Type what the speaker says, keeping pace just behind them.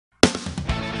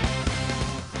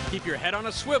Keep your head on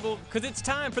a swivel, because it's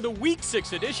time for the Week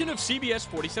 6 edition of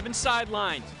CBS47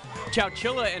 Sidelines.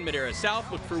 Chowchilla and Madera South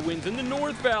look for wins in the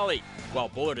North Valley, while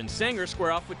Bullard and Sanger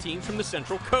square off with teams from the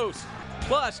Central Coast.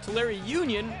 Plus, Tulare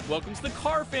Union welcomes the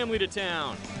Carr family to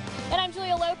town. And I'm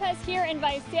Julia Lopez here in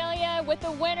Visalia with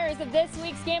the winners of this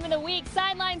week's Game of the Week.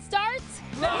 Sideline starts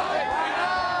right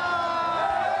now!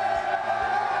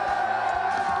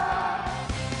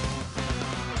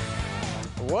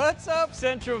 What's up,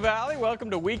 Central Valley? Welcome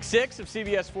to Week 6 of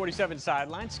CBS 47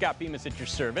 Sidelines. Scott Bemis at your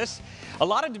service. A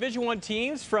lot of Division I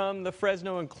teams from the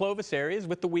Fresno and Clovis areas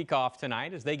with the week off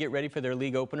tonight as they get ready for their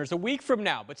league openers a week from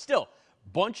now. But still,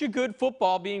 bunch of good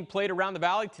football being played around the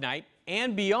Valley tonight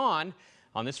and beyond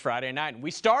on this Friday night. And we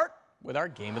start with our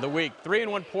Game of the Week.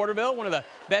 3-1 Porterville, one of the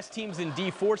best teams in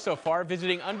D4 so far,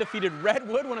 visiting undefeated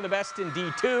Redwood, one of the best in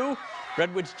D2.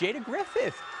 Redwood's Jada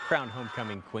Griffith, crowned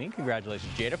homecoming queen.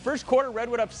 Congratulations, Jada. First quarter,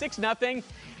 Redwood up 6-0.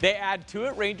 They add to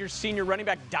it Rangers senior running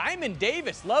back Diamond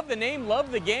Davis. Love the name,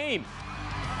 love the game.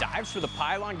 Dives for the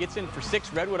pylon, gets in for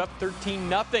 6. Redwood up 13-0.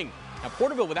 Now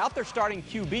Porterville without their starting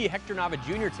QB, Hector Nava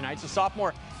Jr. tonight, so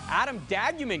sophomore Adam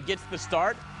Daguman gets the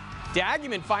start.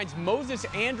 Daguman finds Moses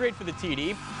Andrade for the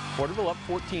TD. Porterville up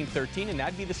 14-13, and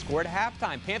that'd be the score at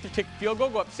halftime. Panther kick field goal,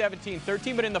 go up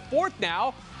 17-13, but in the fourth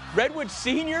now, Redwood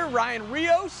senior Ryan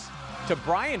Rios to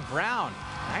Brian Brown.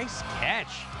 Nice catch.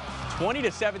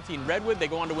 20-17 Redwood. They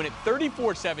go on to win it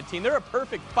 34-17. They're a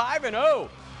perfect 5-0.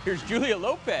 Here's Julia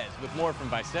Lopez with more from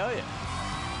Visalia.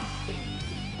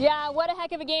 Yeah, what a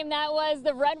heck of a game that was.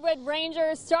 The Redwood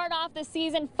Rangers start off the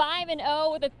season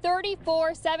 5-0 with a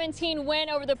 34-17 win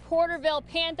over the Porterville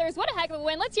Panthers. What a heck of a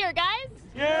win. Let's hear it, guys.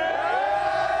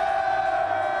 Yeah!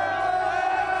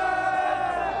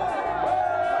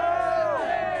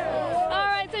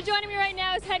 Joining me right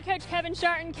now is head coach Kevin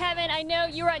Sharton. Kevin, I know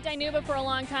you were at Dinuba for a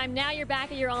long time. Now you're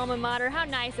back at your alma mater. How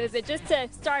nice is it just to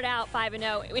start out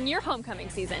 5-0 in your homecoming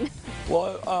season?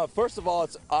 Well, first of all,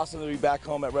 it's awesome to be back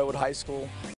home at Redwood High School.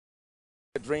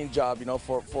 A dream job, you know,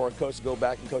 for a coach to go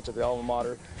back and coach at the alma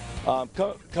mater.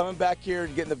 Coming back here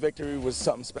and getting the victory was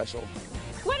something special.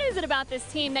 What is it about this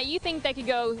team that you think they could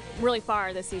go really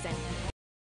far this season?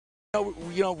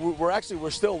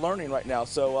 We're still learning right now,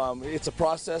 so it's a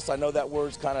process. I know that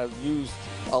word's kind of used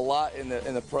a lot in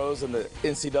the pros and the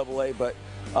NCAA, but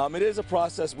it is a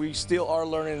process. We still are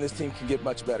learning, and this team can get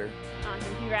much better.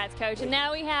 Awesome, congrats, coach. And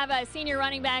now we have a senior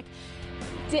running back.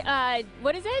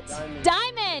 What is it?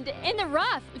 Diamond in the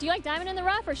rough. Do you like diamond in the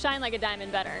rough or shine like a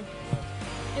diamond better?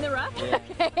 In the rough? Yeah.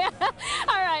 Okay.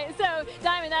 All right, so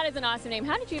Diamond, that is an awesome name.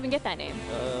 How did you even get that name?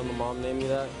 My mom named me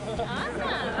that. Awesome,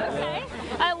 okay.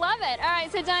 I love it. All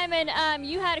right, so Diamond,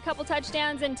 you had a couple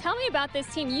touchdowns, and tell me about this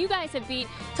team. You guys have beat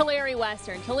Tulare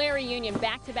Western, Tulare Union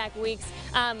back-to-back weeks.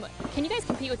 Can you guys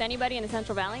compete with anybody in the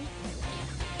Central Valley?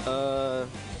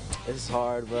 It's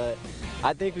hard, but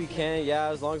I think we can, yeah,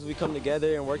 as long as we come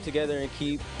together and work together and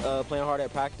keep playing hard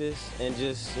at practice and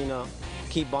just,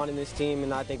 keep bonding this team,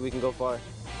 and I think we can go far.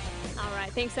 All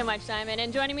right, thanks so much, Diamond.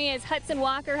 And joining me is Hudson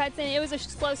Walker. Hudson, it was a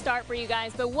slow start for you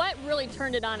guys, but what really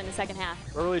turned it on in the second half?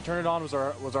 What really turned it on was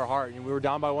our heart. We were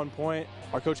down by 1 point.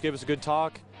 Our coach gave us a good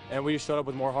talk, and we just showed up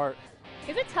with more heart.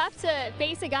 Is it tough to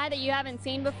face a guy that you haven't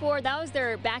seen before? That was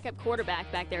their backup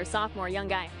quarterback back there, sophomore, young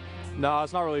guy. No,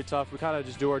 it's not really tough. We kind of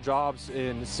just do our jobs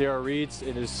and see our reads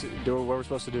and just do what we're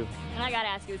supposed to do. And I got to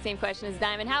ask you the same question as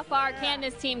Diamond. How far can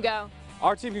this team go?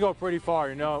 Our team can go pretty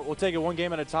far, We'll take it one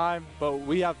game at a time, but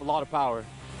we have a lot of power.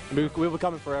 We'll be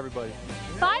coming for everybody.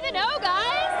 5-0,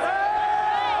 guys!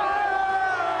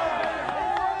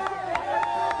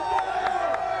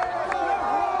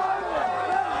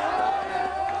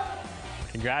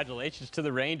 Congratulations to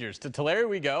the Rangers. To Tulare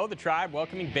we go. The Tribe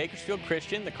welcoming Bakersfield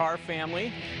Christian, the Carr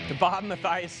family, to Bob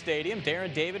Mathias Stadium.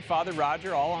 Darren, David, Father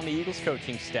Roger, all on the Eagles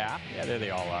coaching staff. Yeah, there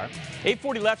they all are.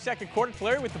 8:40 left, second quarter.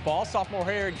 Tulare with the ball. Sophomore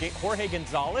Jorge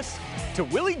Gonzalez to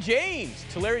Willie James.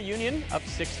 Tulare Union up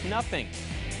 6-0.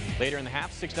 Later in the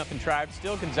half, 6-0 Tribe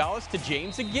still. Gonzalez to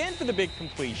James again for the big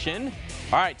completion.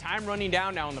 All right, time running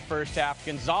down now in the first half.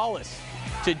 Gonzalez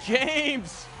to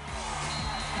James.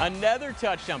 Another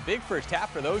touchdown. Big first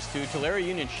half for those two. Tulare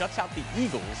Union shuts out the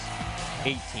Eagles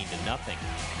 18-0.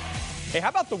 Hey, how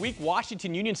about the week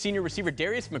Washington Union senior receiver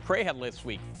Darius McCray had this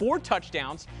week? 4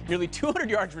 touchdowns, nearly 200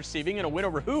 yards receiving, and a win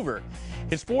over Hoover.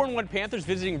 His 4-1 Panthers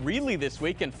visiting Reedley this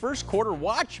week, and first quarter,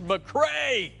 watch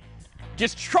McCray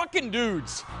just trucking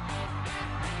dudes.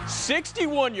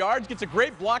 61 yards, gets a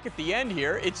great block at the end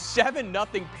here. It's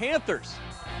 7-0 Panthers.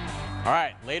 All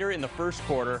right, later in the first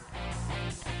quarter,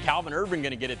 Calvin Irvin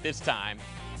going to get it this time.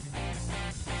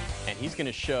 And he's going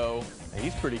to show that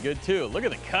he's pretty good too. Look at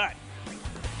the cut.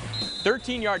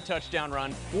 13-yard touchdown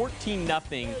run,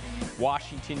 14-0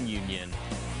 Washington Union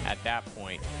at that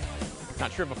point.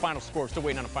 Not sure of a final score. Still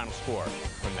waiting on a final score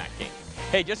from that game.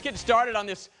 Hey, just getting started on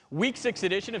this Week 6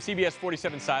 edition of CBS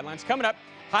 47 Sidelines. Coming up,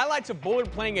 highlights of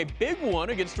Bullard playing a big one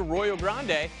against Arroyo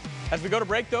Grande. As we go to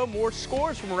break, though, more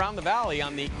scores from around the valley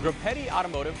on the Grupetti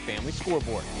Automotive Family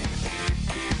Scoreboard.